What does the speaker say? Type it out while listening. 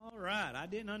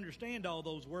didn't understand all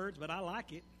those words, but I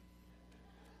like it.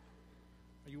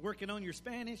 Are you working on your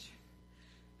Spanish?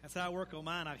 That's how I work on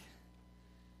mine. It's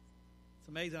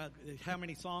amazing how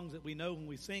many songs that we know when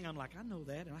we sing. I'm like, I know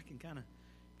that, and I can kind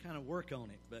of work on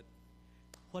it. But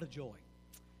what a joy.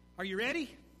 Are you ready?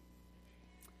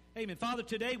 Amen. Father,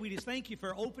 today we just thank you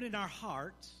for opening our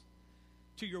hearts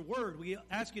to your word. We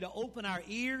ask you to open our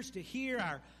ears to hear,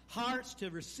 our hearts to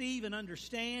receive and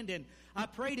understand. And I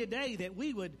pray today that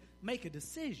we would make a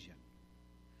decision.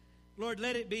 Lord,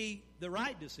 let it be the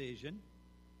right decision,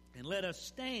 and let us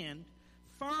stand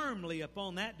firmly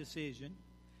upon that decision.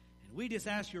 And we just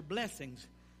ask your blessings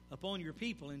upon your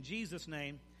people in Jesus'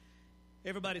 name.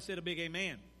 Everybody said a big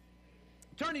amen.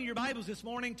 Turning your Bibles this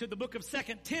morning to the book of 2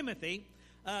 Timothy,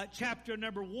 chapter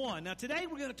number 1. Now today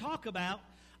we're going to talk about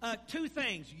two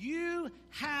things. You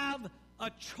have a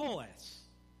choice.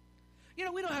 You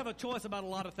know, we don't have a choice about a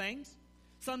lot of things.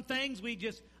 Some things we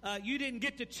just, you didn't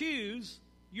get to choose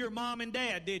your mom and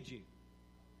dad, did you?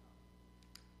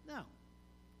 No,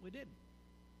 we didn't.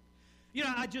 You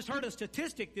know, I just heard a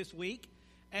statistic this week,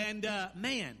 and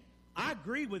man, I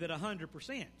agree with it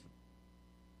 100%.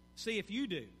 See if you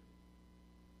do.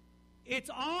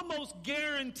 It's almost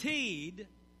guaranteed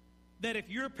that if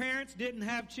your parents didn't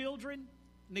have children,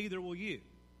 neither will you.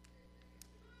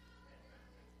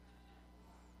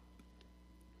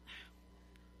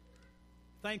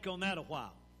 Think on that a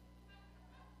while.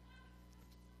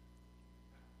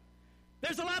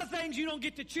 There's a lot of things you don't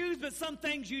get to choose, but some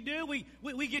things you do.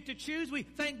 We get to choose. We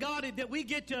thank God that we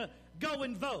get to go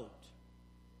and vote.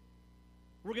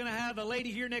 We're going to have a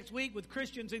lady here next week with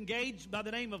Christians Engaged by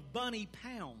the name of Bunny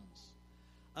Pounds.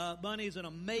 Bunny is an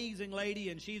amazing lady,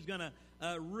 and she's going to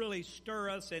really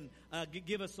stir us and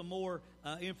give us some more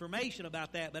information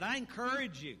about that. But I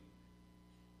encourage you,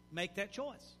 make that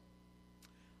choice.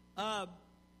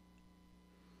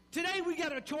 Today we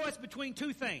got a choice between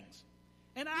two things.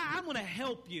 And I'm going to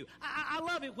help you. I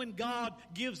love it when God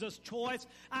gives us choice.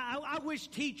 I wish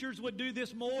teachers would do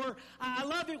this more. I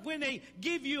love it when they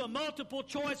give you a multiple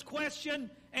choice question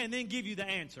and then give you the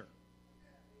answer.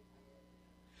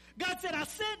 God said, I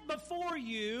set before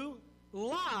you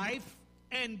life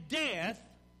and death.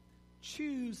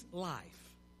 Choose life.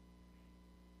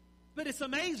 But it's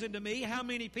amazing to me how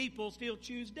many people still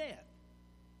choose death.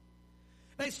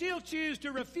 They still choose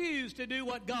to refuse to do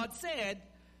what God said,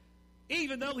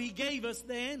 even though he gave us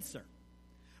the answer.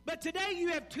 But today you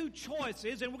have two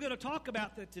choices, and we're going to talk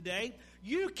about that today.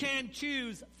 You can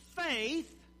choose faith,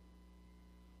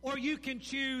 or you can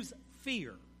choose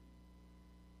fear.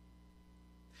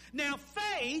 Now,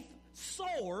 faith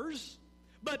soars,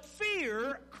 but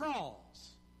fear crawls.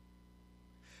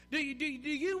 Do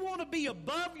you want to be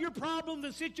above your problems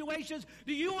and situations?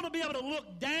 Do you want to be able to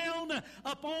look down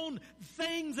upon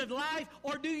things of life?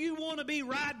 Or do you want to be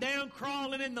right down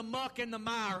crawling in the muck and the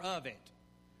mire of it?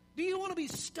 Do you want to be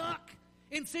stuck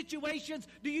in situations?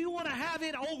 Do you want to have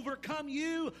it overcome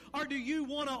you? Or do you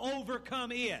want to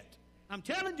overcome it? I'm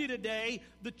telling you today,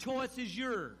 the choice is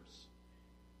yours.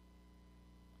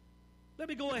 Let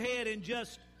me go ahead and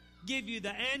just give you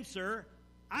the answer.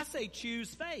 I say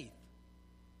choose faith.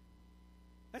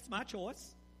 That's my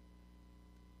choice.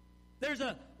 There's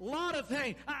a lot of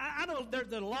things. I know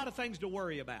there's a lot of things to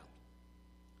worry about.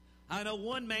 I know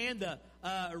one man,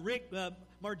 Rick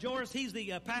Marjoris, he's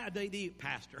the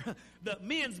pastor, the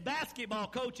men's basketball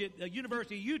coach at the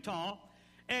University of Utah,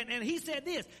 and he said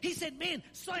this. He said, man,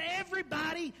 so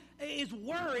everybody is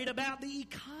worried about the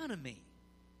economy.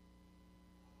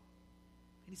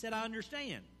 And he said, I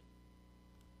understand.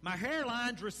 My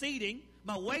hairline's receding.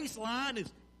 My waistline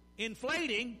is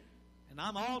inflating, and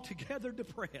I'm altogether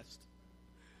depressed.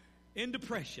 In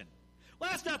depression.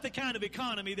 Well, that's not the kind of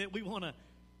economy that we want to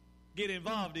get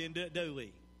involved in, do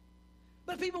we?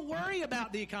 But people worry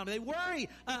about the economy. They worry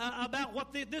about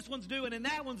what this one's doing and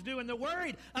that one's doing. They're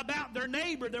worried about their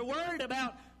neighbor. They're worried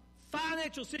about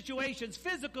financial situations,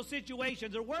 physical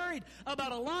situations. They're worried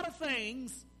about a lot of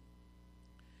things.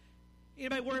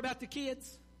 Anybody worry about the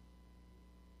kids?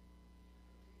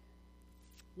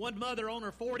 One mother on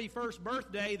her 41st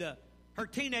birthday, her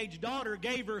teenage daughter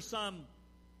gave her some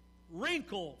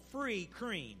wrinkle-free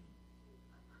cream.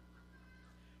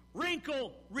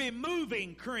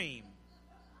 Wrinkle-removing cream.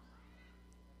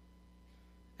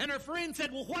 And her friend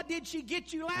said, well, what did she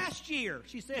get you last year?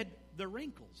 She said, the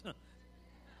wrinkles.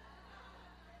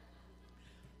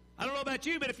 I don't know about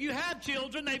you, but if you have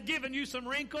children, they've given you some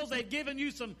wrinkles, they've given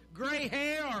you some gray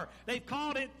hair, or they've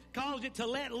caused it to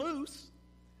let loose.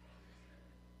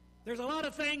 There's a lot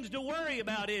of things to worry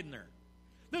about, isn't there?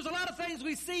 There's a lot of things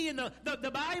we see in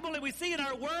the Bible and we see in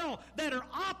our world that are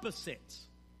opposites.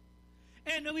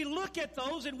 And we look at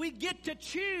those and we get to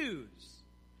choose.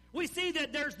 We see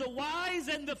that there's the wise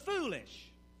and the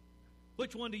foolish.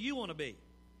 Which one do you want to be?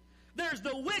 There's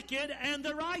the wicked and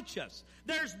the righteous.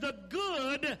 There's the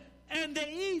good and the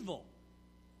evil.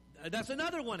 That's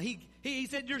another one. He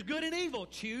said there's good and evil.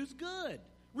 Choose good.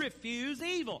 Refuse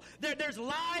evil. There's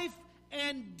life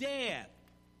and death.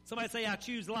 Somebody say, I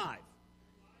choose life.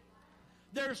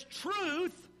 There's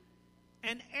truth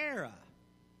and error.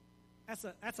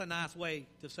 That's a nice way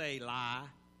to say lie.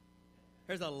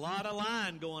 There's a lot of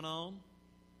lying going on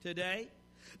today.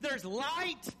 There's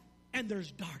light and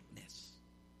there's darkness.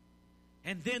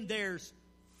 And then there's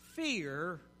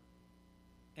fear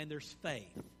and there's faith.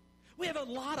 We have a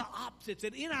lot of opposites.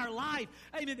 And in our life,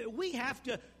 we have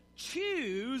to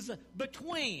choose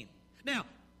between. Now,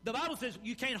 the Bible says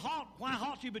you can't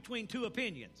halt you between two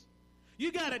opinions.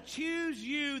 You got to choose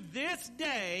you this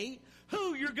day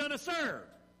who you're going to serve.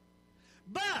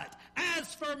 But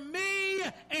as for me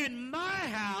and my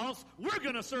house, we're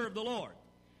going to serve the Lord.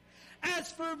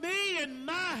 As for me and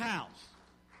my house,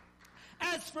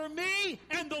 as for me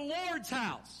and the Lord's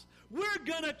house, we're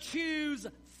going to choose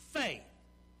faith.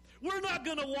 We're not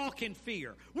going to walk in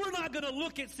fear. We're not going to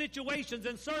look at situations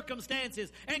and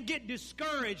circumstances and get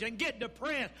discouraged and get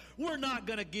depressed. We're not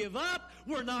going to give up.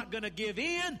 We're not going to give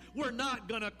in. We're not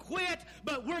going to quit.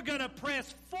 But we're going to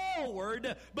press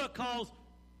forward because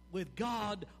with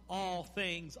God, all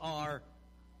things are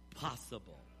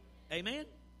possible. Amen?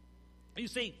 You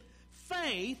see,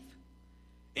 faith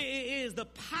is the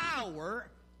power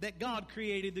that God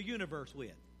created the universe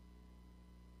with.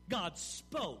 God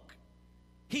spoke.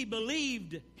 He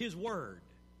believed His word.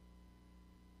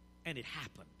 And it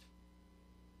happened.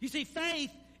 You see,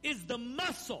 faith is the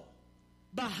muscle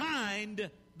behind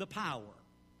the power.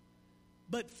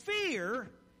 But fear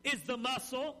is the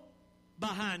muscle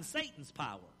behind Satan's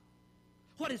power.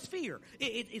 What is fear?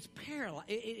 It's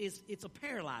a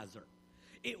paralyzer.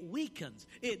 It weakens.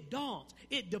 It daunts.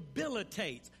 It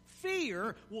debilitates.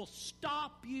 Fear will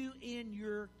stop you in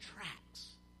your tracks.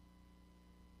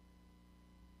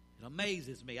 It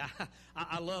amazes me.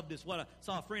 I love this. What I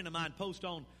saw a friend of mine post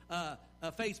on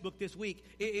Facebook this week.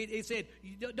 It said,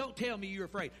 don't tell me you're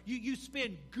afraid. You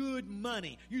spend good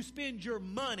money. You spend your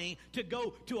money to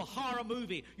go to a horror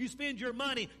movie. You spend your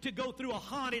money to go through a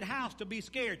haunted house to be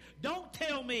scared. Don't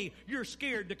tell me you're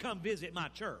scared to come visit my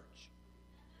church.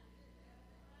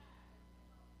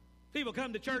 People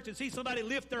come to church and see somebody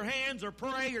lift their hands or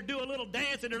pray or do a little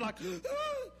dance and they're like,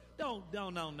 no.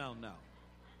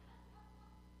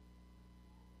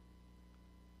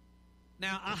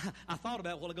 Now, I thought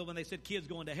about it a while ago when they said kids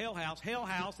going to Hell House. Hell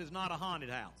House is not a haunted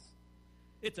house.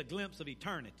 It's a glimpse of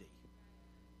eternity.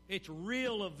 It's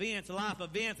real events, life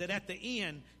events, that at the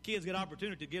end, kids get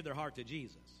opportunity to give their heart to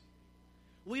Jesus.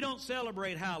 We don't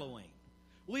celebrate Halloween.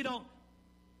 We don't.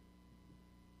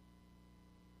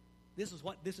 This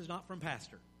is not from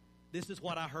Pastor. This is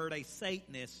what I heard a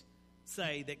Satanist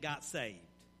say that got saved.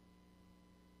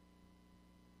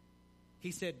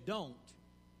 He said, don't.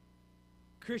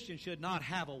 Christians should not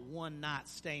have a one-night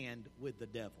stand with the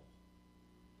devil.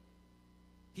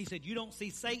 He said, you don't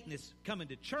see Satanists coming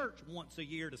to church once a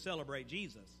year to celebrate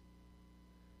Jesus.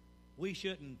 We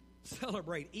shouldn't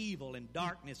celebrate evil and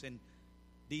darkness and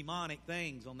demonic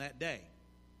things on that day.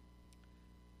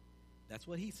 That's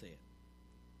what he said.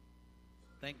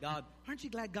 Thank God. Aren't you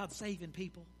glad God's saving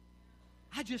people?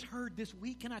 I just heard this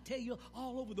week, can I tell you,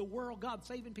 all over the world, God's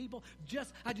saving people.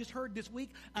 I just heard this week,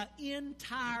 an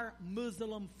entire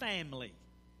Muslim family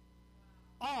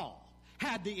all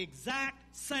had the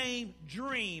exact same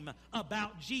dream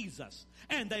about Jesus.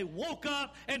 And they woke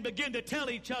up and began to tell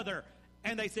each other,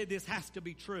 and they said, this has to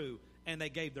be true, and they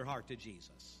gave their heart to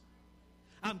Jesus.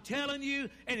 I'm telling you,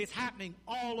 and it's happening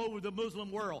all over the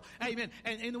Muslim world. Amen.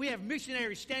 And we have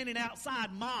missionaries standing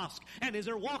outside mosque, and as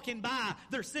they're walking by,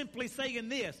 they're simply saying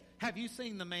this, have you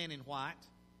seen the man in white?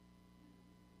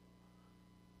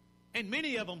 And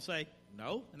many of them say,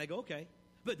 no. And they go, okay.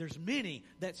 But there's many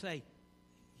that say,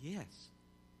 yes.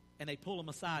 And they pull them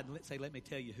aside and say, let me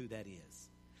tell you who that is.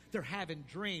 They're having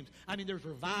dreams. There's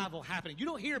revival happening. You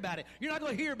don't hear about it. You're not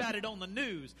going to hear about it on the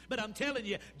news. But I'm telling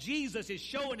you, Jesus is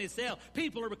showing Himself.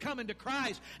 People are coming to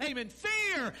Christ. Amen.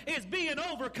 Fear is being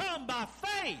overcome by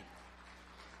faith.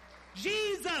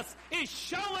 Jesus is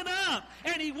showing up,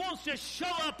 and He wants to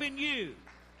show up in you.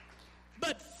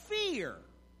 But fear.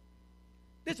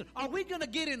 Listen, are we going to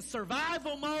get in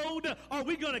survival mode, or are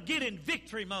we going to get in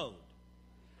victory mode?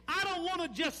 I don't want to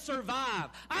just survive.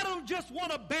 I don't just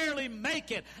want to barely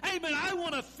make it. Amen. I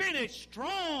want to finish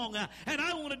strong, and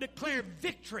I want to declare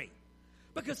victory.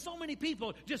 Because so many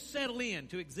people just settle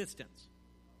into existence.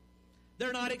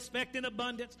 They're not expecting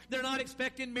abundance. They're not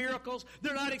expecting miracles.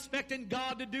 They're not expecting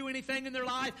God to do anything in their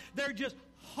life. They're just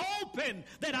hoping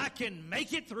that I can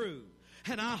make it through.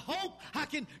 And I hope I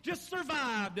can just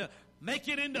survive to make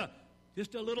it into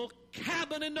just a little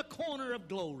cabin in the corner of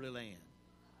glory land.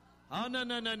 Oh,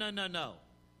 no.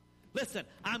 Listen,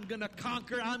 I'm going to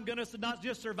conquer. I'm going to not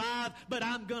just survive, but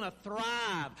I'm going to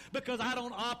thrive because I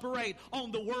don't operate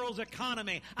on the world's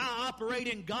economy. I operate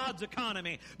in God's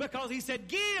economy because He said,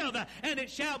 give and it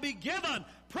shall be given.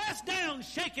 Pressed down,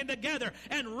 shaken together,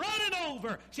 and running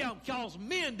over shall cause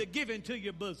men to give into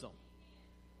your bosom.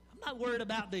 I'm not worried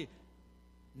about the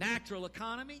natural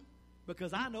economy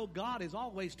because I know God is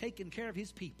always taking care of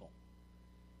His people.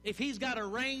 If He's got to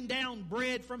rain down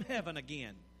bread from heaven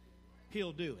again,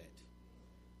 He'll do it.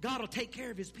 God will take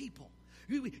care of His people.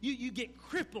 You get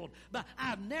crippled. But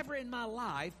I've never in my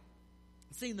life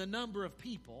seen the number of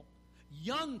people,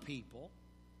 young people,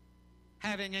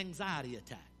 having anxiety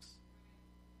attacks.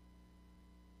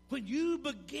 When you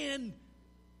begin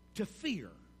to fear,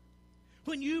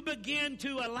 when you begin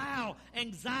to allow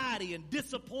anxiety and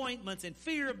disappointments and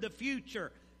fear of the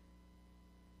future,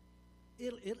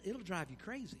 it'll drive you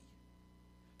crazy.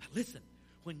 But listen,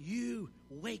 when you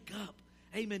wake up,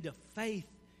 amen, to faith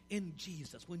in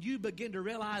Jesus, when you begin to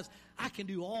realize I can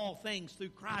do all things through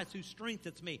Christ who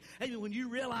strengthens me, amen, when you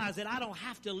realize that I don't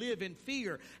have to live in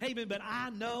fear, amen, but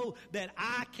I know that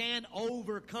I can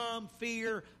overcome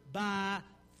fear by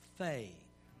faith.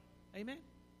 Amen.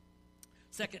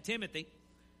 2 Timothy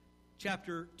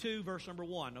chapter 2, verse number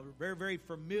 1, a very, very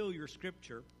familiar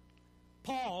scripture.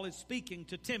 Paul is speaking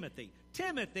to Timothy.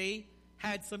 Timothy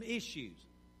had some issues.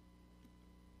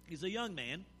 He's a young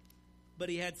man, but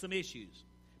he had some issues.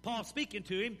 Paul speaking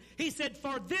to him, he said,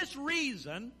 for this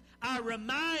reason I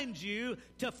remind you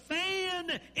to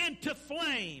fan into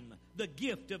flame the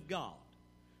gift of God,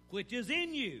 which is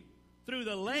in you through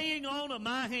the laying on of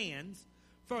my hands,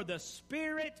 for the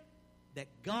Spirit that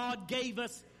God gave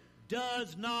us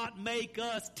does not make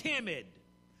us timid,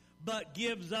 but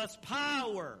gives us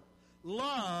power,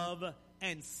 love,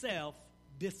 and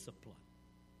self-discipline.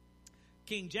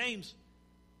 King James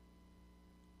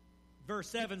verse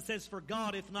 7 says, for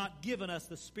God hath not given us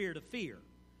the spirit of fear,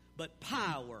 but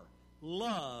power,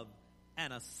 love,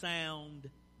 and a sound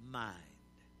mind.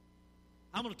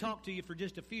 I'm going to talk to you for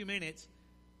just a few minutes,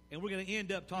 and we're going to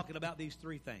end up talking about these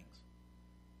three things.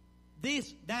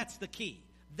 That's the key.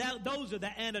 Those are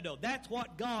the antidote. That's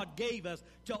what God gave us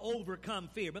to overcome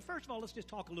fear. But first of all, let's just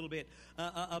talk a little bit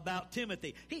about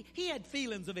Timothy. He had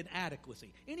feelings of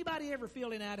inadequacy. Anybody ever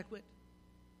feel inadequate?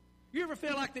 You ever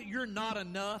feel like that you're not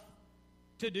enough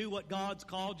to do what God's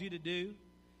called you to do?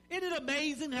 Isn't it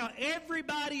amazing how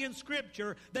everybody in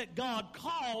Scripture that God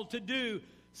called to do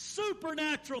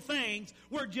supernatural things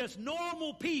were just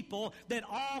normal people that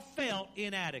all felt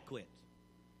inadequate?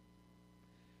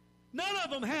 None of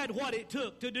them had what it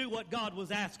took to do what God was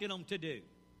asking them to do.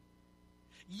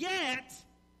 Yet,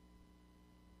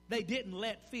 they didn't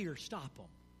let fear stop them.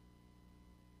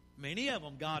 Many of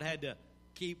them, God had to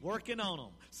keep working on them.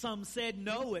 Some said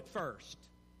no at first,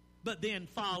 but then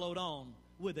followed on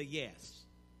with a yes.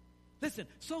 Listen,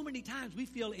 so many times we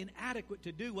feel inadequate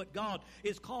to do what God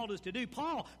has called us to do.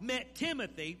 Paul met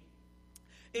Timothy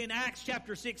in Acts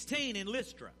chapter 16 in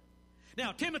Lystra.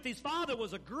 Now, Timothy's father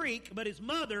was a Greek, but his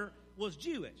mother was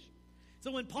Jewish.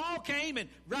 So when Paul came, and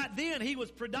right then he was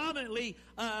predominantly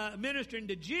ministering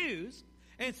to Jews,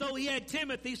 and so he had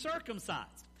Timothy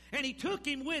circumcised. And he took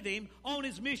him with him on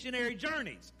his missionary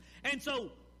journeys. And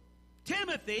so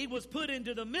Timothy was put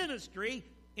into the ministry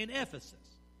in Ephesus.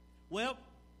 Well,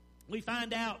 we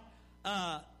find out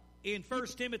in 1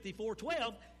 Timothy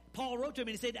 4:12, Paul wrote to him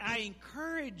and he said, I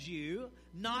encourage you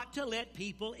not to let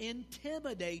people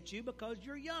intimidate you because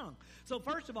you're young. So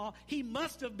first of all, he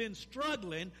must have been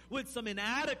struggling with some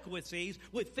inadequacies,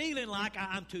 with feeling like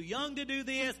I'm too young to do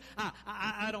this,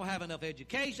 I don't have enough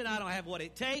education, I don't have what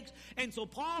it takes. And so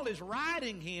Paul is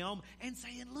writing him and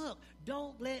saying, look,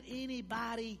 don't let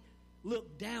anybody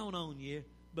look down on you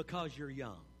because you're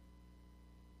young.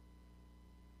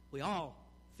 We all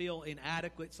feel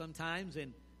inadequate sometimes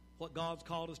in what God's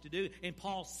called us to do. In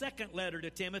Paul's second letter to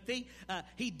Timothy,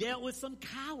 he dealt with some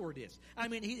cowardice. I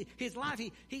mean, his life,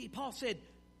 Paul said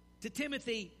to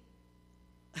Timothy,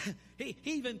 he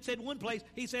even said one place,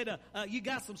 he said, you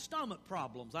got some stomach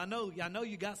problems. I know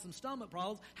you got some stomach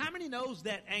problems. How many knows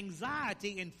that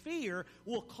anxiety and fear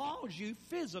will cause you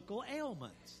physical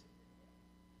ailments?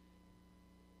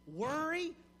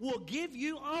 Worry will give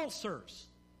you ulcers.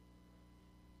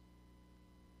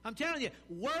 I'm telling you,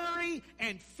 worry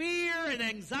and fear and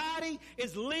anxiety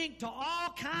is linked to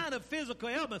all kind of physical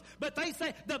ailments. But they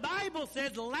say, the Bible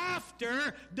says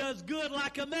laughter does good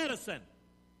like a medicine.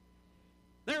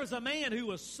 There was a man who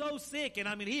was so sick,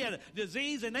 and he had a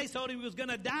disease, and they told him he was going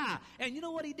to die. And you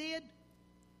know what he did?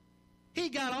 He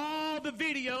got all the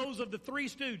videos of the Three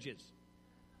Stooges.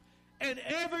 And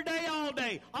every day,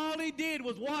 all he did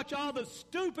was watch all the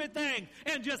stupid things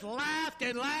and just laughed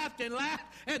and laughed and laughed.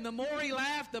 And the more he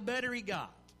laughed, the better he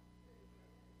got.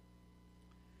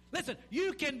 Listen,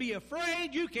 you can be afraid,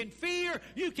 you can fear,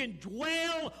 you can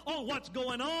dwell on what's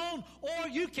going on, or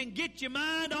you can get your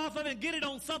mind off of it and get it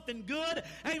on something good.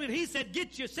 Amen. He said,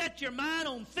 set your mind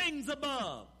on things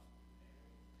above.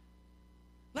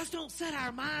 Let's don't set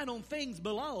our mind on things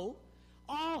below.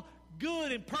 All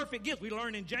good and perfect gifts. We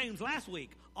learned in James last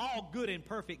week, all good and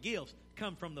perfect gifts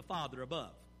come from the Father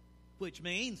above. Which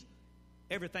means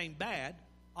everything bad,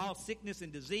 all sickness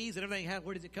and disease and everything,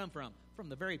 where does it come from? From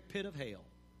the very pit of hell.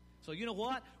 So you know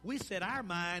what? We set our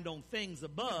mind on things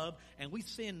above, and we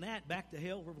send that back to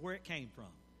hell where it came from.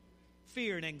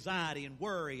 Fear and anxiety and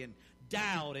worry and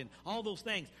doubt and all those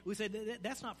things. We said,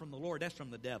 that's not from the Lord, that's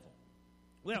from the devil.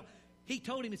 Well, he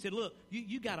told him, he said, look,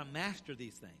 you got to master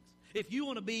these things. If you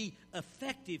want to be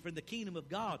effective in the kingdom of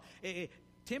God,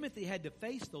 Timothy had to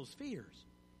face those fears.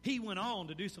 He went on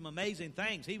to do some amazing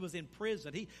things. He was in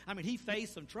prison. He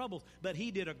faced some troubles, but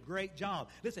he did a great job.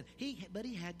 Listen, but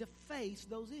he had to face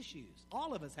those issues.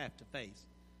 All of us have to face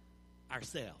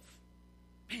ourselves.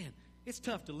 Man, it's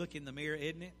tough to look in the mirror,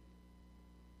 isn't it?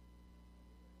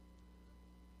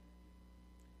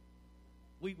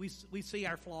 We see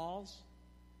our flaws.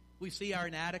 We see our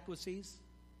inadequacies.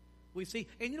 We see,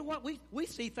 and you know what? We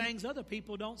see things other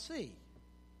people don't see.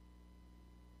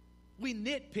 We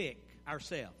nitpick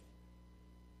ourselves.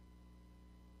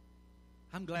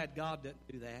 I'm glad God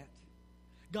doesn't do that.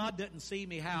 God doesn't see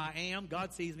me how I am.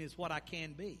 God sees me as what I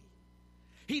can be.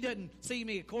 He doesn't see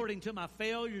me according to my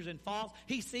failures and faults.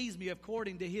 He sees me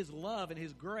according to His love and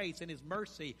His grace and His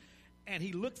mercy. And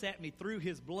He looks at me through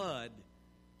His blood,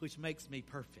 which makes me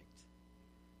perfect,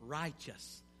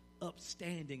 righteous,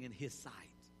 upstanding in His sight.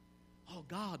 Oh,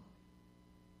 God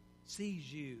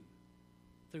sees you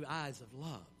through eyes of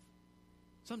love.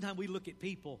 Sometimes we look at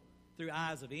people through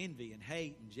eyes of envy and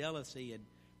hate and jealousy, and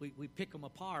we pick them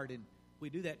apart, and we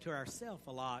do that to ourselves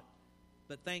a lot.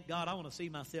 But thank God, I want to see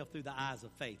myself through the eyes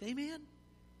of faith. Amen?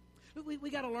 We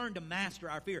got to learn to master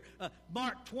our fear.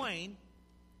 Mark Twain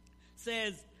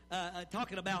says,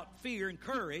 talking about fear and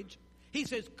courage, he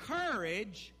says,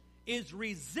 courage is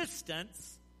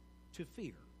resistance to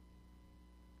fear,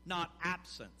 not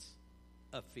absence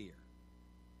of fear.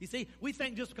 You see, we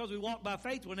think just because we walk by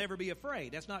faith we'll never be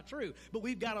afraid. That's not true. But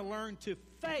we've got to learn to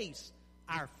face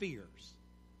our fears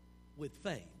with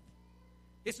faith.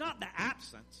 It's not the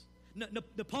absence.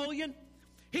 Napoleon,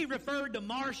 he referred to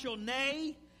Marshal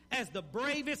Ney as the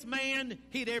bravest man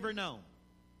he'd ever known.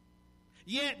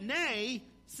 Yet Ney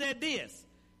said this,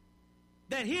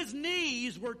 that his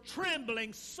knees were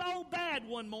trembling so bad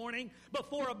one morning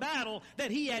before a battle that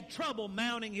he had trouble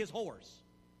mounting his horse.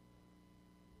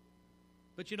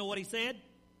 But you know what he said?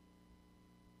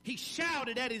 He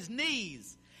shouted at his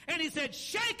knees, and he said,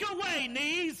 "Shake away,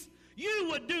 knees. You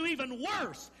would do even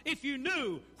worse if you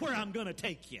knew where I'm going to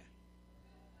take you."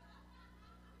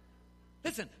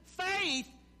 Listen, faith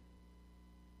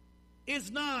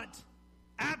is not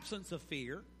absence of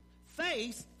fear.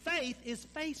 Faith is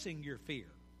facing your fear.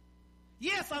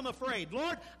 Yes, I'm afraid.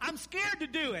 Lord, I'm scared to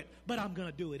do it, but I'm going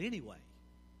to do it anyway.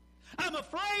 I'm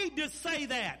afraid to say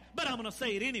that, but I'm going to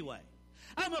say it anyway.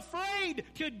 I'm afraid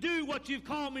to do what you've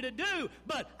called me to do,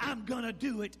 but I'm going to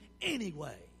do it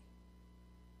anyway.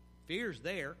 Fear's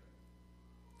there.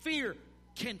 Fear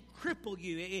can cripple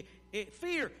you.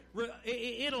 Fear,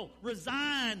 it'll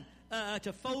resign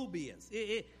to phobias.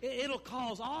 It'll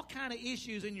cause all kind of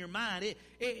issues in your mind.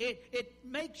 It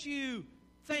makes you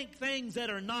think things that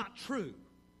are not true.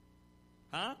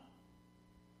 Huh?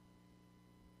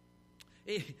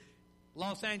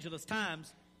 Los Angeles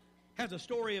Times has a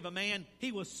story of a man.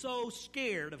 He was so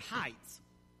scared of heights.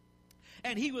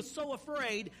 And he was so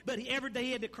afraid, but every day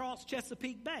he had to cross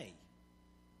Chesapeake Bay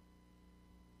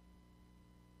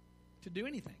to do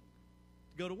anything,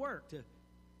 to go to work.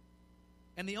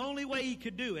 And the only way he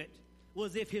could do it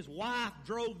was if his wife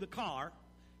drove the car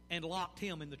and locked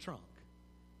him in the trunk.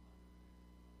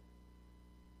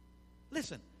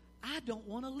 Listen, I don't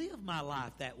want to live my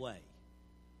life that way.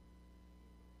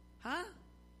 Huh?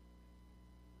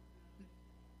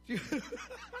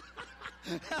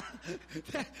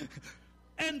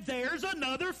 And there's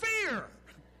another fear.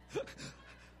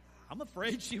 I'm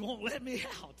afraid she won't let me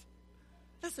out.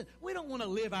 Listen, we don't want to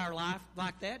live our life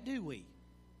like that, do we?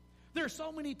 There are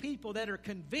so many people that are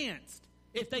convinced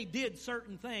if they did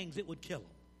certain things, it would kill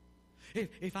them.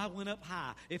 If I went up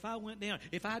high, if I went down,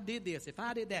 if I did this, if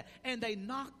I did that. And they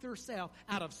knock themselves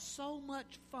out of so much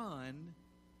fun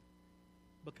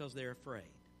because they're afraid.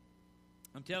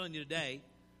 I'm telling you today,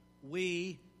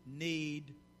 we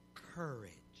need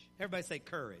courage. Everybody say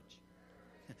courage.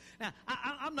 Now,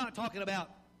 I'm not talking about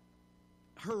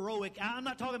heroic. I'm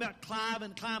not talking about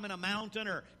climbing a mountain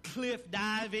or cliff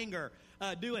diving or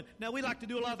doing. Now, we like to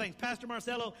do a lot of things. Pastor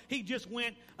Marcelo, he just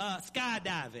went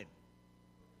skydiving.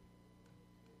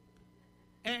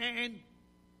 And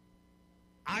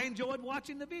I enjoyed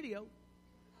watching the video.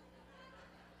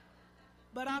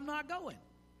 But I'm not going.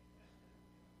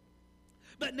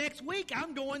 But next week,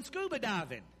 I'm going scuba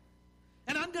diving.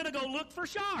 And I'm going to go look for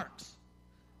sharks.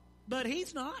 But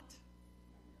he's not.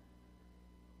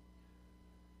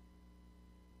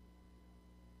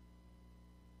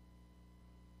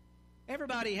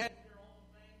 Everybody has their own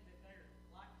thing that they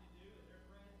like to do and they're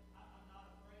afraid. I'm not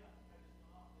afraid. I think I just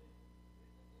gone off this.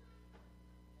 Change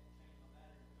my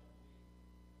battery in a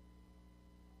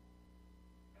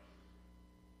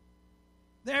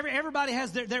couple weeks. Everybody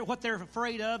has their what they're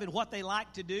afraid of and what they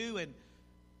like to do,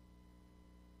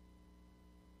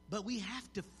 but we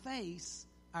have to face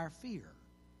our fear.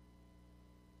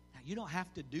 Now, you don't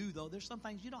have to do, though. There's some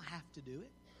things you don't have to do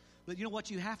it. But you know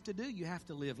what you have to do? You have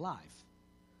to live life.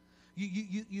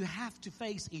 You have to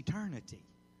face eternity.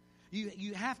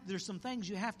 There's some things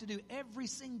you have to do every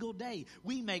single day.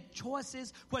 We make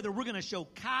choices whether we're going to show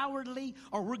cowardly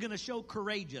or we're going to show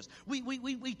courageous.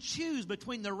 We choose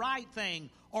between the right thing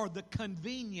or the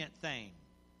convenient thing.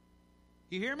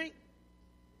 You hear me?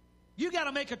 You got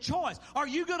to make a choice. Are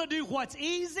you going to do what's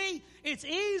easy? It's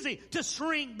easy to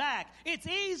shrink back. It's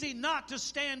easy not to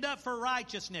stand up for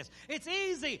righteousness. It's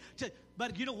easy to,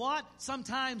 but you know what?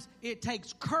 Sometimes it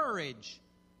takes courage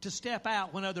to step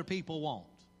out when other people won't.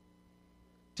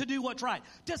 To do what's right.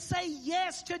 To say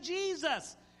yes to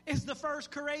Jesus is the first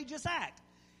courageous act.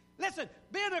 Listen,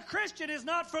 being a Christian is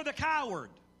not for the coward.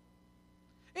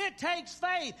 It takes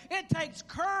faith. It takes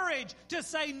courage to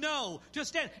say no, to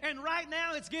stand. And right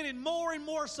now it's getting more and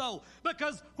more so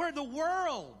because where the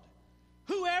world,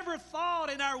 whoever thought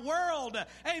in our world,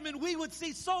 amen, we would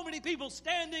see so many people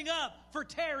standing up for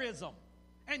terrorism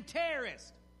and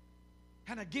terrorists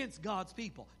and against God's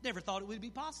people. Never thought it would be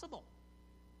possible.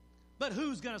 But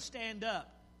who's going to stand up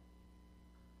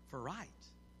for right?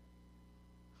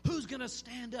 Who's going to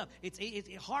stand up? It's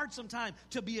hard sometimes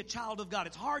to be a child of God.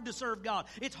 It's hard to serve God.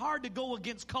 It's hard to go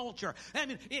against culture. I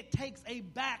mean, it takes a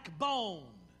backbone.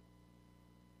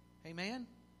 Amen?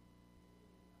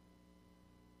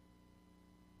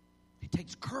 It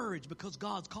takes courage because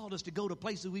God's called us to go to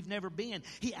places we've never been.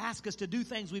 He asked us to do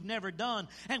things we've never done,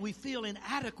 and we feel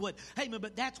inadequate. Amen.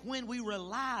 But that's when we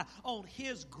rely on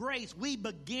His grace. We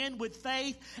begin with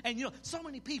faith. And, you know, so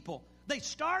many people, they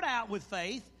start out with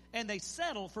faith, and they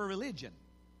settle for religion.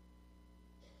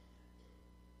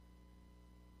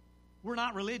 We're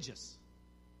not religious.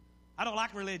 I don't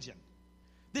like religion.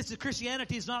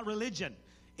 Christianity is not religion.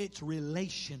 It's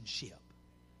relationship.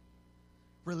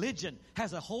 Religion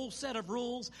has a whole set of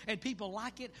rules, and people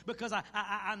like it because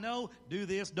I know, do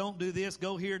this, don't do this,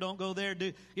 go here, don't go there,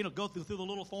 go through the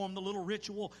little form, the little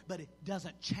ritual, but it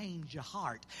doesn't change your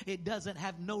heart. It doesn't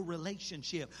have no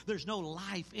relationship. There's no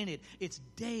life in it. It's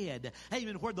dead.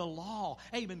 Amen. Where the law,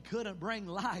 amen, couldn't bring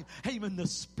life. Amen. The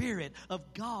Spirit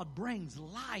of God brings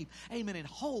life. Amen. And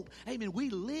hope. Amen. We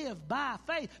live by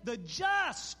faith. The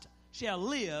just shall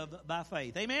live by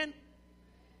faith. Amen.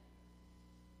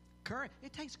 Courage.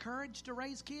 It takes courage to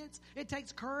raise kids. It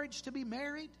takes courage to be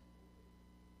married.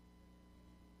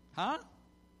 Huh?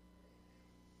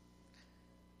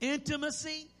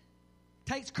 Intimacy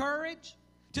takes courage.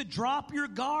 To drop your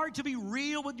guard, to be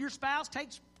real with your spouse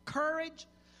takes courage.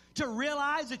 To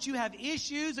realize that you have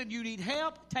issues and you need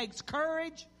help takes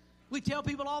courage. We tell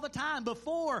people all the time,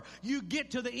 before you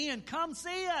get to the end, come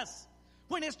see us.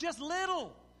 When it's just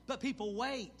little. But people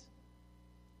wait.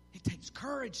 It takes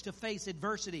courage to face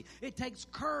adversity. It takes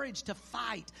courage to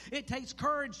fight. It takes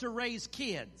courage to raise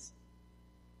kids.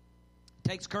 It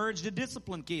takes courage to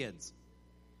discipline kids.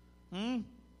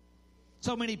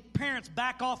 So many parents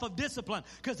back off of discipline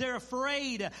because they're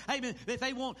afraid, amen, that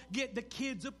they won't get the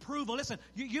kids' approval. Listen,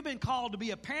 you've been called to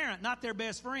be a parent, not their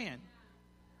best friend.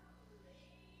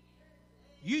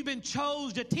 You've been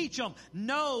chose to teach them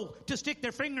no to stick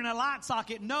their finger in a light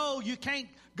socket. No, you can't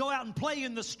go out and play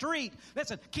in the street.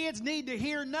 Listen, kids need to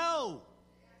hear no.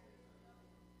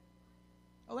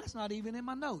 Oh, that's not even in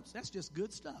my notes. That's just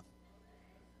good stuff.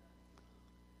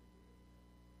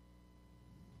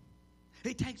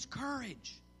 takes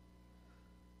courage.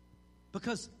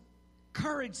 Because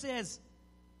courage says,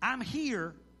 I'm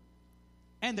here,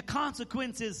 and the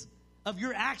consequences of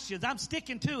your actions, I'm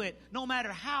sticking to it no matter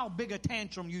how big a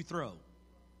tantrum you throw.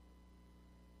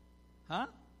 Huh?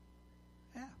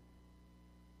 Yeah.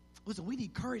 Listen, we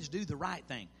need courage to do the right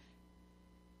thing.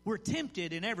 We're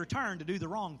tempted in every turn to do the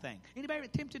wrong thing. Anybody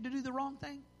tempted to do the wrong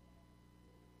thing?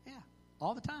 Yeah,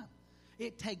 all the time.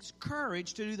 It takes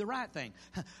courage to do the right thing.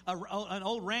 An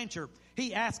old rancher,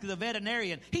 he asked the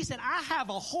veterinarian, he said, I have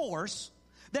a horse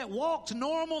that walks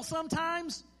normal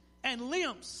sometimes and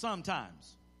limps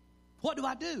sometimes. What do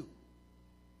I do?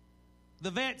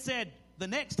 The vet said, the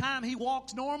next time he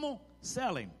walks normal,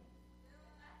 sell him.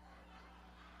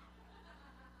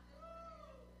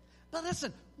 But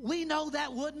listen, we know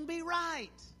that wouldn't be right.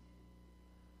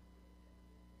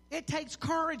 It takes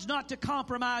courage not to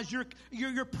compromise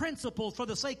your principles for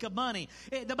the sake of money.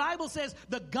 The Bible says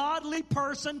the godly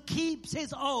person keeps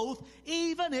his oath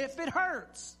even if it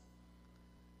hurts.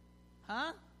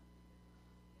 Huh?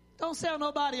 Don't sell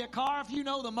nobody a car if you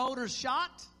know the motor's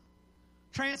shot,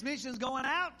 transmission's going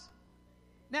out.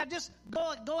 Now just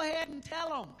go ahead and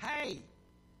tell them, hey,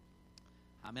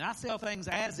 I sell things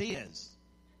as is.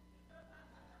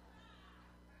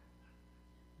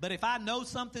 But if I know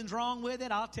something's wrong with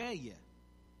it, I'll tell you.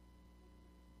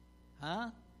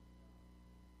 Huh?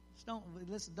 Just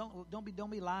don't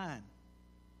be lying.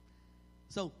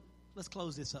 So let's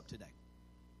close this up today.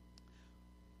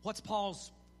 What's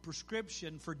Paul's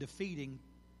prescription for defeating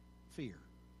fear?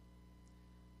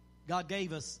 God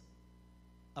gave us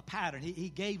a pattern.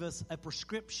 He gave us a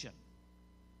prescription.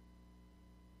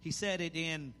 He said it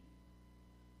in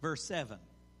verse 7.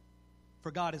 For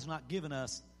God has not given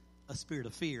us a spirit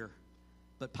of fear,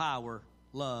 but power,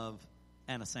 love,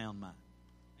 and a sound mind.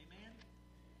 Amen?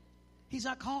 He's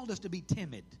not called us to be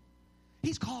timid.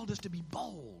 He's called us to be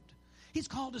bold. He's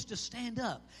called us to stand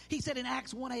up. He said in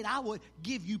Acts 1:8, I will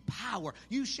give you power.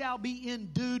 You shall be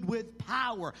endued with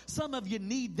power. Some of you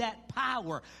need that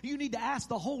power. You need to ask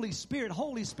the Holy Spirit,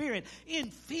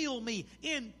 infill me,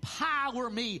 empower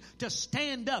me to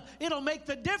stand up. It'll make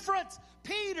the difference.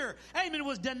 Peter,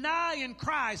 was denying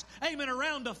Christ,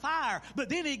 around a fire. But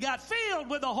then he got filled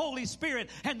with the Holy Spirit.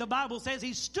 And the Bible says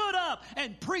he stood up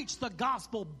and preached the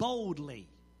gospel boldly.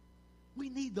 We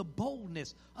need the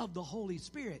boldness of the Holy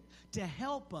Spirit to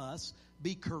help us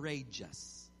be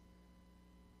courageous.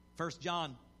 1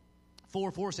 John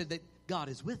 4:4 said that God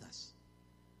is with us.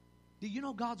 Do you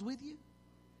know God's with you?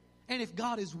 And if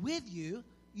God is with you,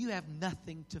 you have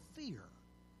nothing to fear.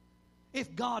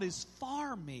 If God is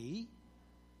for me,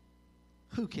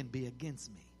 who can be against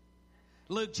me?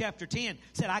 Luke chapter 10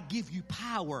 said, I give you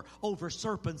power over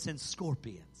serpents and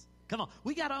scorpions. Come on,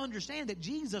 we got to understand that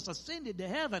Jesus ascended to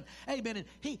heaven, amen, and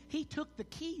he took the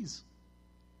keys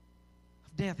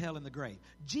of death, hell, and the grave.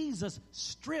 Jesus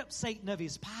stripped Satan of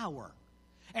his power,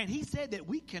 and he said that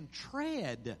we can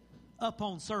tread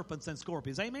upon serpents and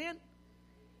scorpions, amen?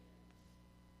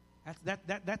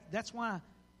 That's why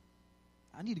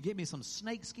I need to get me some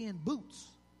snakeskin boots.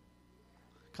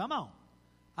 Come on,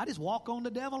 I just walk on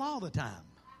the devil all the time.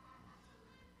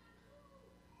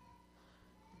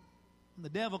 The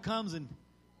devil comes and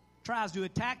tries to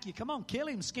attack you. Come on, kill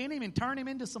him, skin him, and turn him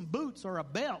into some boots or a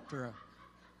belt or a...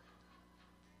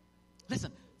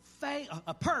 Listen,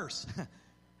 a purse.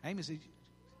 Amy said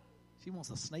she wants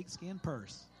a snakeskin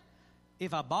purse.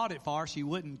 If I bought it for her, she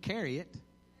wouldn't carry it.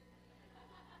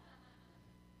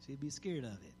 She'd be scared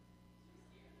of it.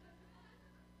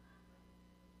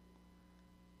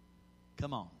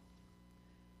 Come on.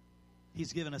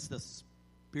 He's given us the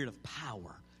spirit of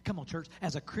power. Come on, church.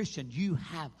 As a Christian, you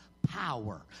have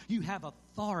power. You have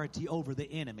authority over the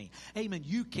enemy. Amen.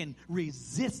 You can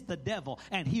resist the devil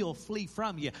and he'll flee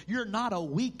from you. You're not a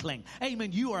weakling.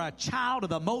 Amen. You are a child of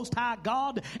the Most High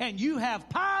God and you have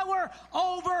power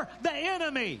over the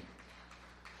enemy.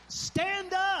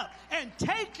 Stand up and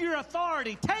take your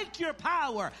authority, take your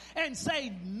power and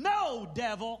say, no,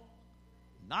 devil,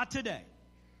 not today.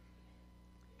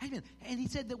 Amen. And he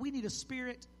said that we need a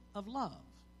spirit of love.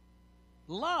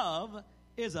 Love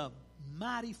is a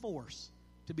mighty force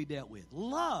to be dealt with.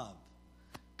 Love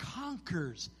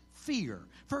conquers fear.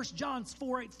 1 John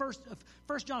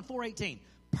 4:18.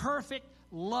 Perfect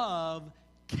love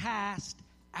casts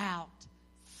out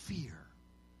fear.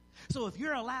 So if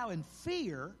you're allowing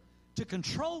fear to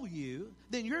control you,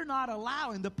 then you're not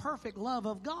allowing the perfect love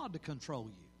of God to control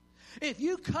you. If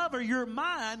you cover your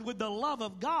mind with the love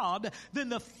of God, then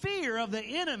the fear of the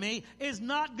enemy is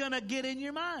not going to get in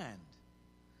your mind.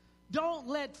 Don't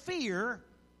let fear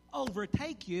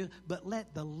overtake you, but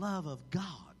let the love of God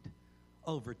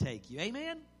overtake you.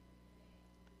 Amen?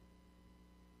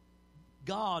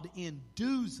 God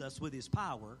endues us with his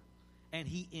power, and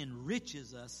he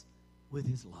enriches us with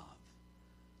his love.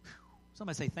 Whew.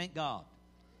 Somebody say, thank God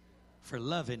for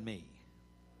loving me.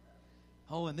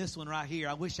 Oh, and this one right here,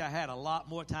 I wish I had a lot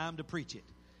more time to preach it.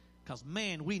 Because,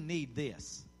 man, we need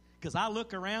this. Because I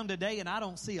look around today and I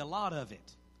don't see a lot of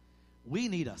it. We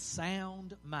need a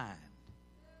sound mind.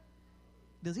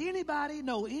 Does anybody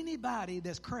know anybody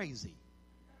that's crazy?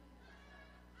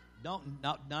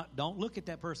 Don't look at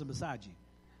that person beside you.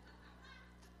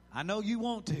 I know you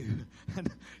want to.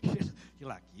 You're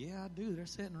like, yeah, I do. They're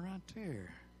sitting right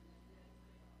there.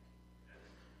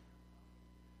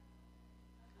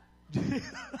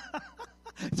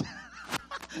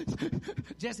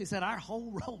 Jesse said our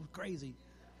whole road's crazy.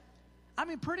 I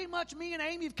mean, pretty much me and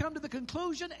Amy have come to the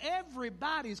conclusion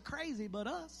everybody's crazy but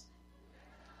us.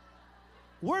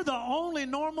 We're the only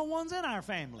normal ones in our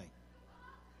family.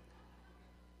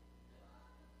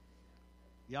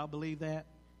 Y'all believe that?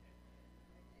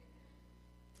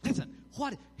 Listen,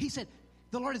 what he said,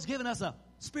 the Lord has given us a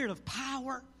spirit of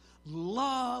power,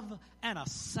 love, and a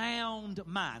sound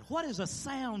mind. What is a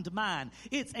sound mind?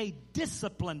 It's a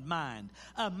disciplined mind,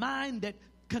 a mind that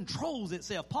controls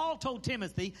itself. Paul told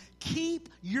Timothy, keep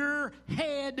your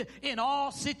head in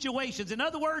all situations. In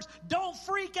other words, don't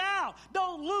freak out.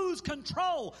 Don't lose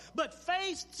control, but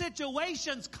face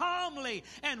situations calmly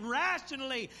and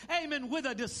rationally. Amen. With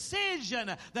a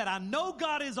decision that I know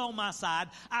God is on my side.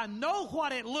 I know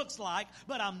what it looks like,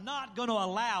 but I'm not going to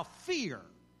allow fear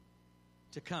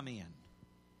to come in.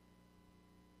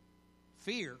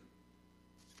 Fear.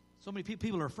 So many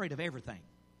people are afraid of everything.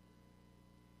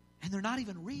 And they're not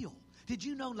even real. Did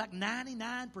you know like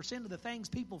 99% of the things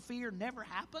people fear never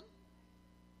happen?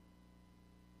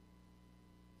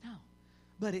 No.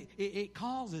 But it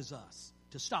causes us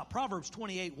to stop. Proverbs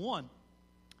 28:1.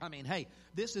 I mean, hey,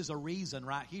 this is a reason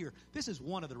right here. This is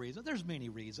one of the reasons. There's many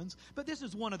reasons. But this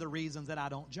is one of the reasons that I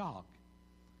don't jog.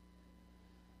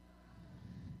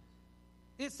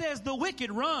 It says the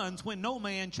wicked runs when no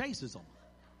man chases them.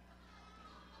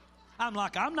 I'm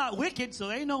like, I'm not wicked, so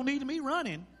there ain't no need of me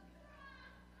running.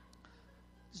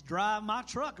 Just drive my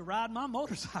truck or ride my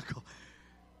motorcycle.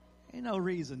 Ain't no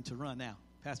reason to run. Now,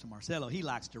 Pastor Marcelo, he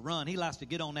likes to run. He likes to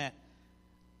get on that.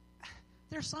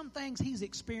 There's some things he's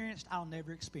experienced I'll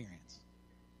never experience.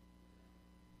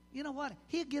 You know what?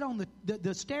 He'll get on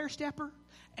the stair stepper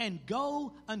and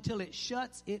go until it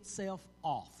shuts itself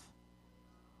off.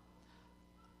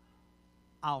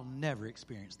 I'll never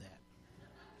experience that.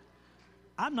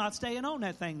 I'm not staying on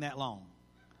that thing that long.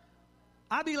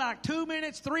 I'd be like 2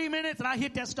 minutes, 3 minutes, and I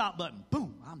hit that stop button.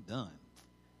 Boom, I'm done.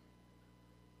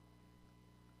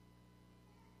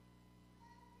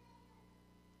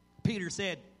 Peter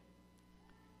said,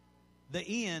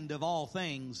 the end of all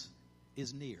things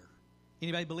is near.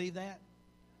 Anybody believe that?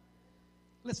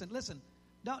 Listen.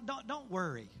 Don't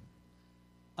worry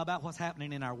about what's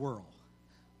happening in our world.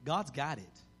 God's got it.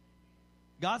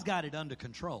 God's got it under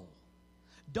control.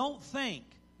 Don't think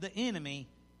the enemy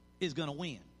is going to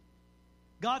win.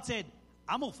 God said,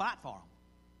 I'm going to fight for them.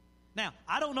 Now,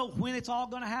 I don't know when it's all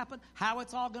going to happen, how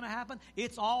it's all going to happen.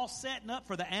 It's all setting up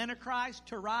for the Antichrist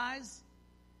to rise.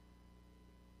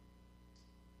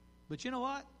 But you know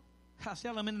what? I was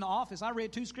telling them in the office, I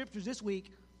read 2 scriptures this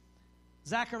week.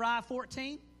 Zechariah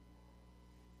 14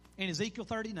 and Ezekiel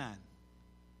 39.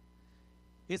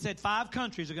 It said 5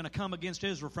 countries are going to come against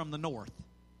Israel from the north.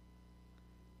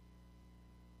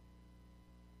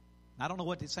 I don't know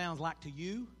what it sounds like to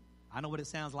you. I know what it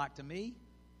sounds like to me.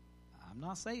 I'm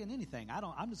not saying anything.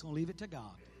 I'm just going to leave it to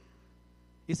God.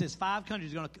 It says 5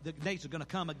 countries the nations are going to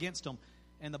come against them,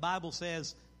 and the Bible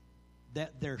says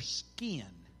that their skin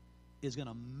is going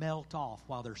to melt off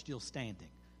while they're still standing.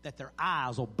 That their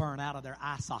eyes will burn out of their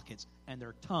eye sockets, and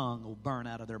their tongue will burn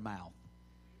out of their mouth.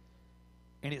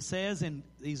 And it says in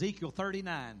Ezekiel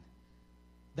 39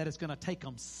 that it's going to take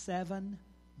them 7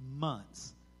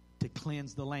 months to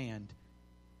cleanse the land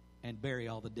and bury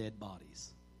all the dead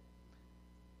bodies.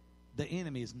 The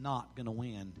enemy is not going to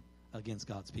win against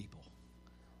God's people.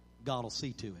 God will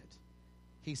see to it.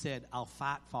 He said, I'll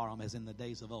fight for them as in the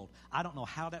days of old. I don't know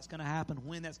how that's going to happen,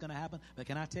 when that's going to happen, but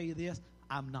can I tell you this?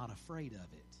 I'm not afraid of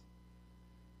it.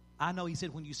 I know he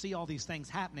said when you see all these things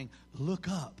happening, look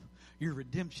up. Your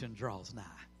redemption draws nigh.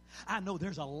 I know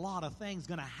there's a lot of things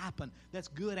going to happen that's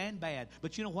good and bad.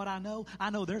 But you know what I know? I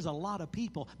know there's a lot of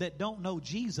people that don't know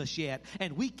Jesus yet.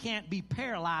 And we can't be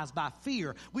paralyzed by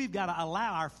fear. We've got to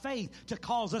allow our faith to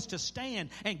cause us to stand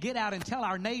and get out and tell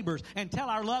our neighbors and tell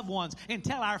our loved ones and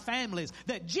tell our families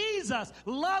that Jesus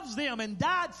loves them and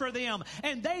died for them.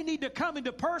 And they need to come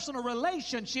into personal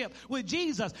relationship with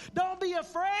Jesus. Don't be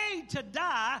afraid to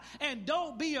die, and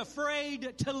don't be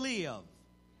afraid to live.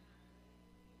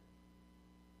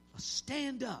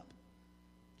 Stand up.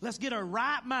 Let's get a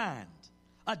right mind,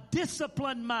 a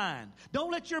disciplined mind.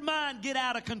 Don't let your mind get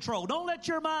out of control. Don't let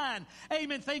your mind,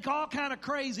 amen, think all kind of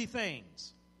crazy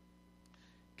things.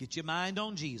 Get your mind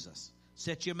on Jesus.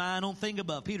 Set your mind on things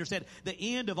above. Peter said, the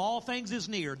end of all things is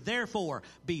near. Therefore,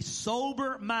 be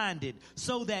sober-minded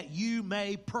so that you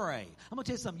may pray. I'm going to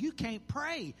tell you something. You can't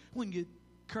pray when you're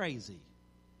crazy.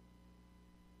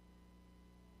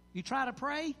 You try to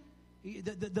pray,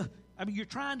 you're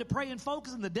trying to pray and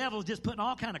focus, and the devil's just putting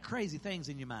all kind of crazy things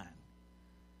in your mind.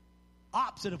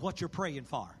 Opposite of what you're praying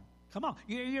for. Come on.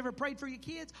 You ever prayed for your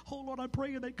kids? Oh, Lord, I'm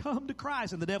praying they come to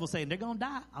Christ. And the devil's saying, they're going to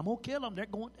die. I'm going to kill them. They're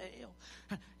going to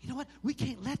hell. You know what? We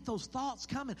can't let those thoughts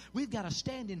come in. We've got to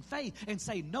stand in faith and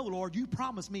say, no, Lord, you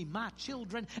promised me my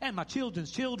children and my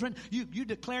children's children. You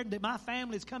declared that my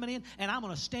family is coming in, and I'm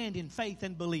going to stand in faith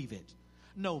and believe it,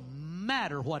 no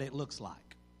matter what it looks like.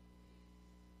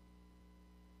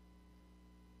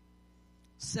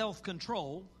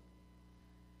 Self-control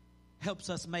helps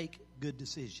us make good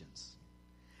decisions.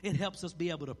 It helps us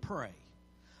be able to pray.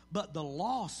 But the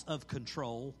loss of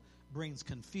control brings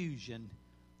confusion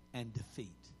and defeat.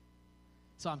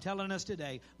 So I'm telling us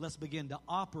today, let's begin to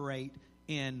operate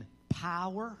in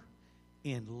power,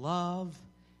 in love,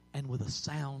 and with a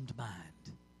sound mind.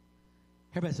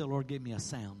 Everybody say, Lord, give me a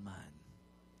sound mind.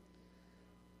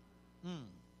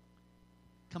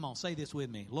 Come on, say this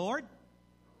with me. Lord,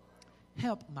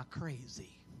 help my crazy.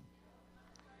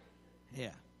 Yeah.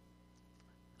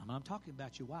 I'm not talking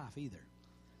about your wife either.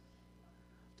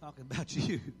 I'm talking about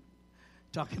you.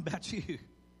 Talking about you.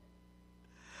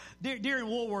 During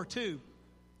World War II,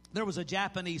 there was a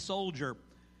Japanese soldier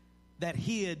that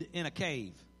hid in a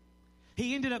cave.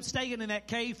 He ended up staying in that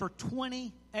cave for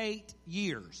 28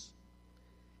 years.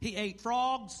 He ate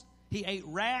frogs, he ate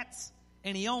rats,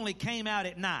 and he only came out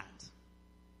at night.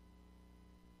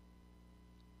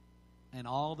 And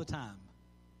all the time,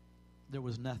 there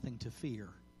was nothing to fear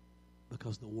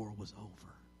because the war was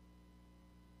over.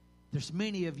 There's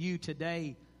many of you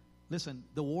today, listen,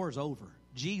 the war's over.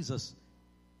 Jesus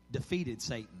defeated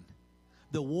Satan.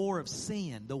 The war of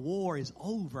sin, the war is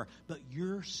over, but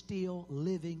you're still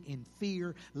living in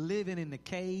fear, living in the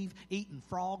cave, eating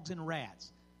frogs and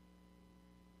rats.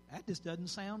 That just doesn't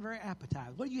sound very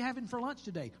appetizing. What are you having for lunch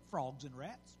today? Frogs and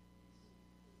rats.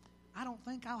 I don't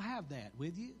think I'll have that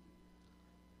with you.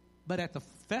 But at the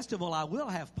festival, I will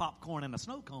have popcorn and a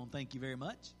snow cone. Thank you very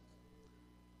much.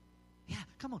 Yeah,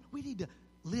 come on. We need to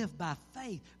live by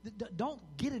faith. Don't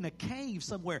get in a cave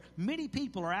somewhere. Many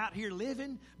people are out here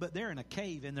living, but they're in a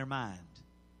cave in their mind.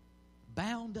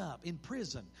 Bound up in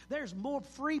prison. There's more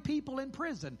free people in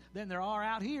prison than there are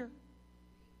out here.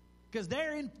 Because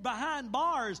they're behind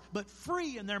bars, but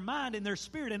free in their mind and their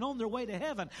spirit and on their way to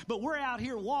heaven. But we're out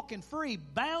here walking free,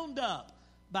 bound up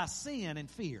by sin and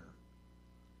fear.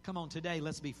 Come on, today,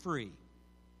 let's be free.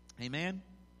 Amen?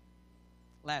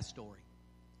 Last story.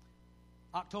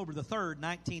 October the 3rd,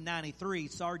 1993,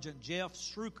 Sergeant Jeff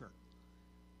Struecker.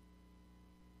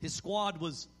 His squad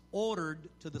was ordered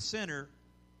to the center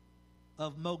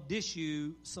of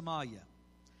Mogadishu, Somalia.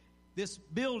 This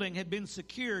building had been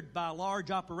secured by a large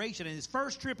operation. In his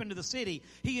first trip into the city,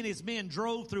 he and his men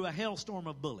drove through a hailstorm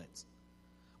of bullets.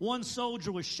 One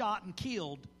soldier was shot and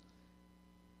killed.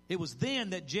 It was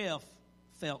then that Jeff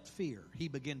felt fear. He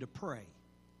began to pray.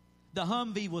 The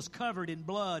Humvee was covered in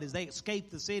blood as they escaped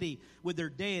the city with their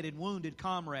dead and wounded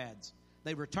comrades.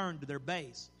 They returned to their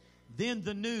base. Then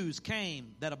the news came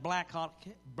that a Black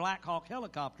Hawk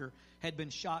helicopter had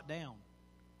been shot down.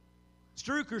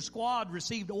 Struecker's squad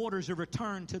received orders to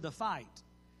return to the fight.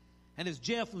 And as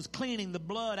Jeff was cleaning the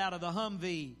blood out of the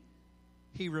Humvee,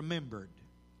 he remembered.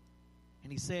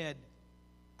 And he said,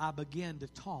 I began to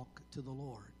talk to the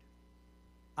Lord.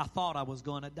 I thought I was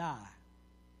going to die.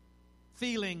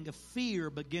 Feeling of fear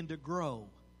began to grow,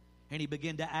 and he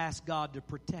began to ask God to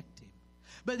protect him.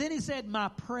 But then he said, my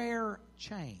prayer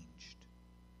changed.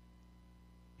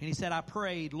 And he said, I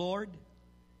prayed, Lord,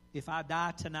 if I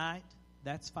die tonight,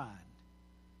 that's fine,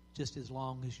 just as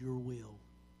long as your will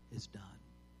is done.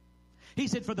 He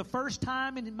said, for the first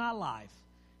time in my life,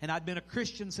 and I'd been a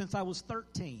Christian since I was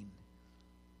 13,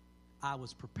 I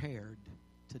was prepared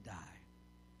to die.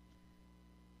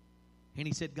 And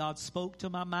he said, God spoke to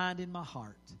my mind and my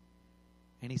heart.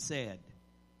 And he said,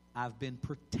 I've been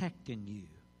protecting you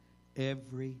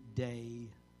every day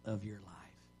of your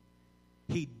life.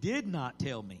 He did not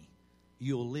tell me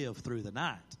you'll live through the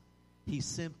night. He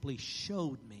simply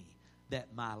showed me that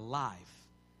my life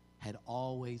had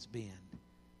always been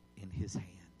in his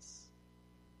hands.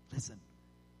 Listen,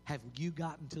 have you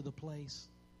gotten to the place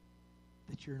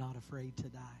that you're not afraid to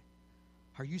die?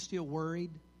 Are you still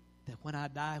worried that when I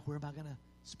die, where am I going to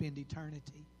spend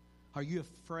eternity? Are you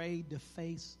afraid to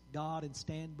face God and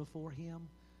stand before him?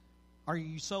 Are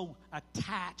you so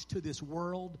attached to this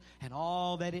world and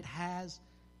all that it has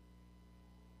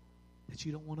that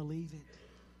you don't want to leave it?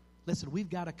 Listen, we've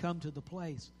got to come to the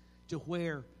place to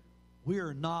where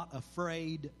we're not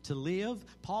afraid to live.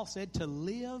 Paul said to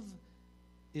live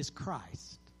is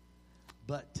Christ,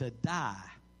 but to die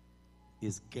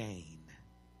is gain.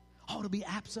 Oh, to be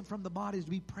absent from the body is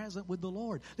to be present with the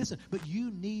Lord. Listen, but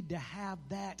you need to have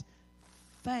that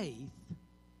faith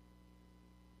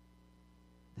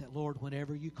that, Lord,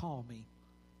 whenever you call me,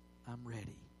 I'm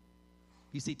ready.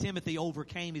 You see, Timothy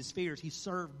overcame his fears. He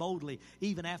served boldly.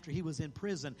 Even after he was in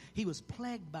prison, he was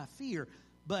plagued by fear,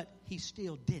 but he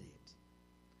still did it.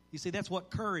 You see, that's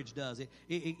what courage does.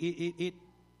 It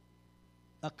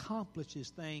accomplishes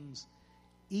things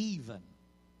even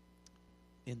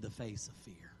in the face of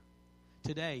fear.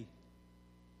 Today,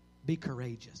 be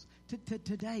courageous.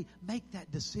 Today, make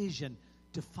that decision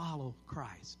to follow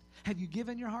Christ. Have you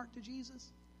given your heart to Jesus?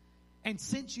 And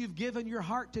since you've given your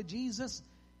heart to Jesus,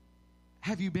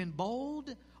 have you been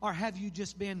bold or have you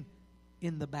just been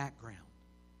in the background?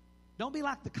 Don't be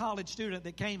like the college student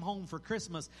that came home for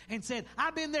Christmas and said,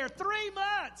 I've been there 3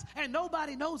 months and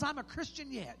nobody knows I'm a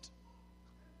Christian yet.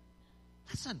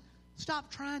 Listen, stop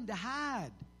trying to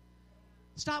hide.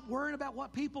 Stop worrying about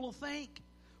what people will think.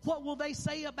 What will they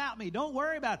say about me? Don't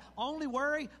worry about it. Only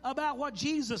worry about what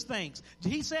Jesus thinks.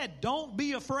 He said, don't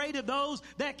be afraid of those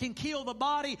that can kill the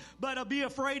body, but be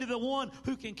afraid of the one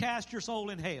who can cast your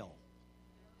soul in hell.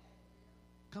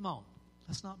 Come on.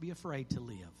 Let's not be afraid to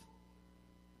live.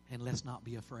 And let's not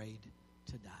be afraid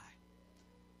to die.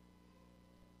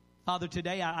 Father,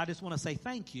 today I just want to say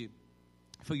thank you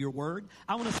for your word.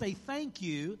 I want to say thank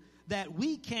you that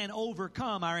we can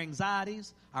overcome our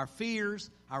anxieties, our fears,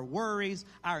 our worries,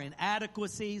 our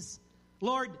inadequacies.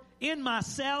 Lord, in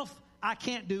myself, I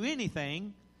can't do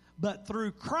anything, but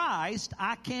through Christ,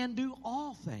 I can do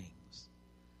all things.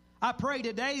 I pray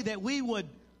today that we would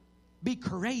be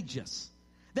courageous,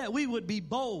 that we would be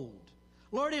bold.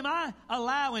 Lord, am I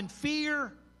allowing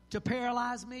fear to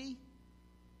paralyze me,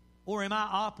 or am I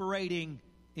operating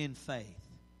in faith?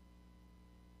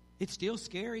 It's still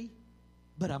scary,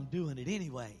 but I'm doing it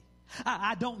anyway.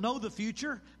 I don't know the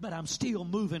future, but I'm still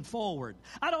moving forward.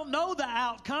 I don't know the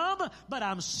outcome, but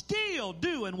I'm still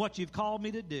doing what you've called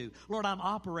me to do. Lord, I'm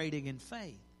operating in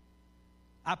faith.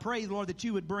 I pray, Lord, that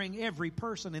you would bring every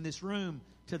person in this room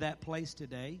to that place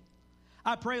today.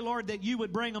 I pray, Lord, that you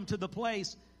would bring them to the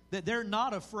place that they're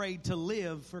not afraid to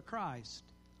live for Christ.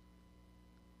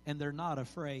 And they're not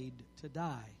afraid to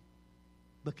die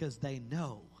because they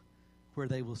know where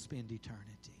they will spend eternity.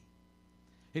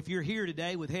 If you're here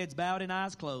today with heads bowed and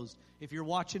eyes closed, if you're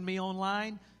watching me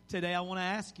online, today I want to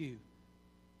ask you,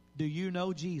 do you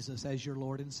know Jesus as your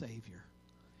Lord and Savior?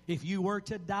 If you were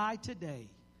to die today,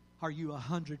 are you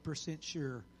 100%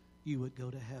 sure you would go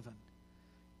to heaven?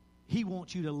 He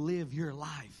wants you to live your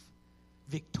life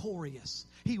victorious.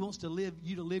 He wants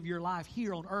you to live your life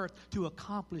here on earth to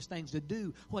accomplish things, to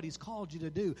do what He's called you to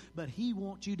do. But He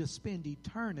wants you to spend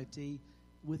eternity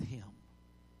with Him.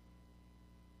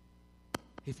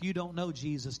 If you don't know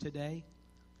Jesus today,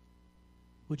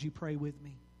 would you pray with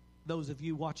me? Those of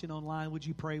you watching online, would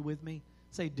you pray with me?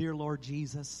 Say, Dear Lord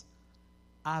Jesus,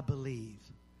 I believe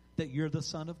that you're the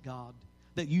Son of God,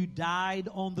 that you died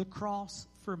on the cross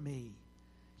for me.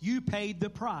 You paid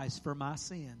the price for my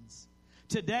sins.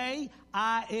 Today,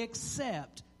 I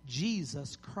accept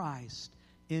Jesus Christ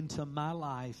into my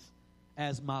life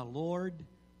as my Lord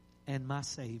and my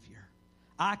Savior.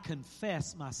 I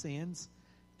confess my sins,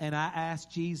 and I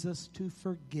ask Jesus to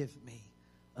forgive me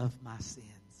of my sins.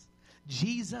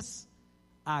 Jesus,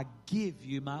 I give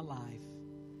you my life.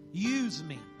 Use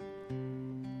me.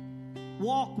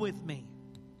 Walk with me.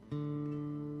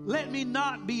 Let me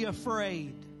not be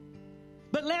afraid,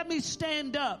 but let me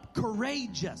stand up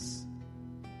courageous.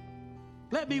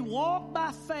 Let me walk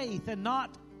by faith and not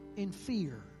in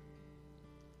fear.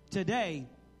 Today,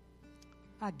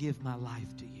 I give my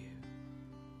life to you.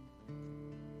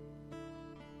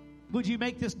 Would you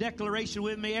make this declaration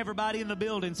with me, everybody in the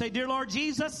building? Say, Dear Lord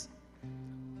Jesus,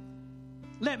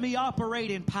 let me operate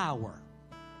in power.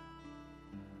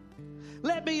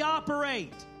 Let me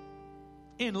operate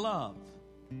in love.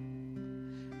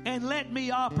 And let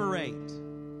me operate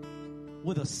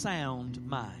with a sound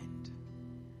mind.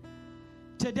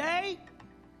 Today,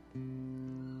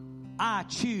 I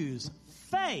choose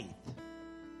faith.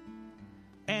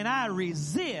 And I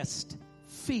resist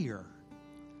fear.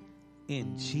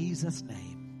 In Jesus'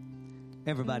 name.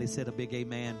 Everybody said a big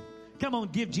amen. Come on,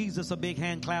 give Jesus a big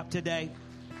hand clap today.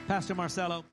 Pastor Marcelo.